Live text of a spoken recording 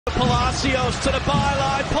Palacios to the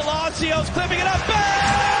byline. Palacios clipping it up.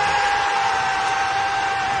 Bale!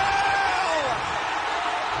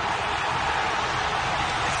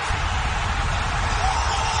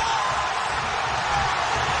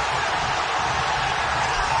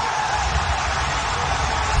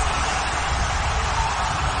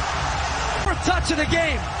 Touch of the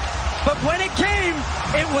game, but when it came,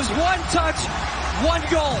 it was one touch, one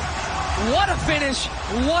goal. What a finish,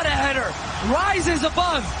 what a header. Rises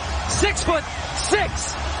above,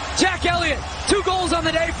 6'6". Jack Elliott, 2 goals on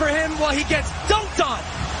the day for him while he gets dunked on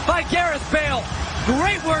by Gareth Bale.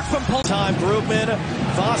 Great work from Paul. Time, Brugman,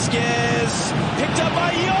 Vasquez, picked up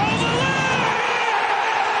by Joveljić.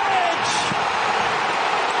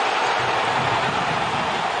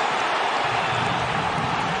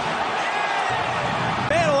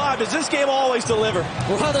 Does this game always deliver?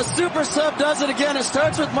 Well, the super sub does it again. It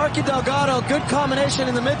starts with Marky Delgado. Good combination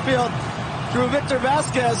in the midfield through Victor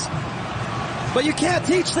Vasquez. But you can't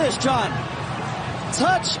teach this, John.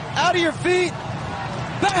 Touch, out of your feet,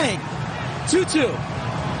 bang! 2-2.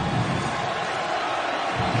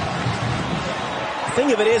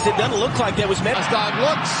 Thing of it is, it doesn't look like that was meant. Gazdag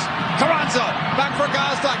looks. Carranza, back for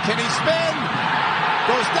Gazdag. Can he spin?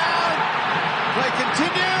 Goes down. Play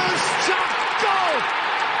continues. Shot, goal!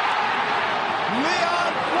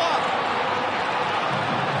 Leon Flach.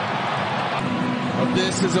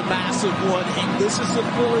 This is a massive one. This is a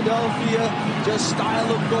Philadelphia just style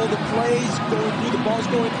of goal. The plays going through, the ball's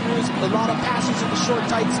going through. A lot of passes in the short,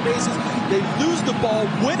 tight spaces. They lose the ball,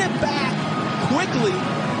 win it back quickly,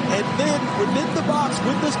 and then within the box,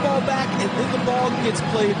 win this ball back, and then the ball gets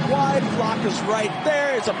played wide. Flach is right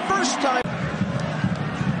there. It's a first time.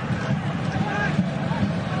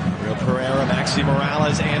 Pereira, Maxi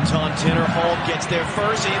Moralez, Anton Tinnerholm gets there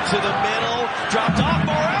first into the middle, dropped off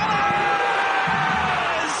Moralez!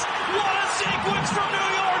 What a sequence from New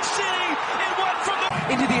York City! It went from the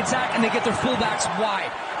into the attack, and they get their fullbacks wide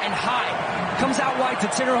and high. Comes out wide to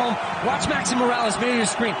Tinnerholm. Watch Maxi Moralez, mirror your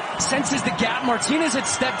screen. Senses the gap. Martinez had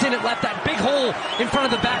stepped in. It left that big hole in front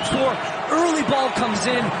of the back four. Early ball comes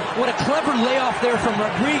in. What a clever layoff there from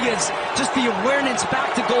Rodriguez. Just the awareness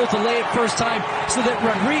back to goal to lay it first time so that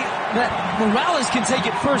Moralez can take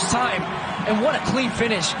it first time. And what a clean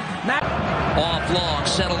finish. Off long,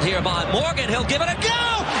 settled here by Morgan. He'll give it a go!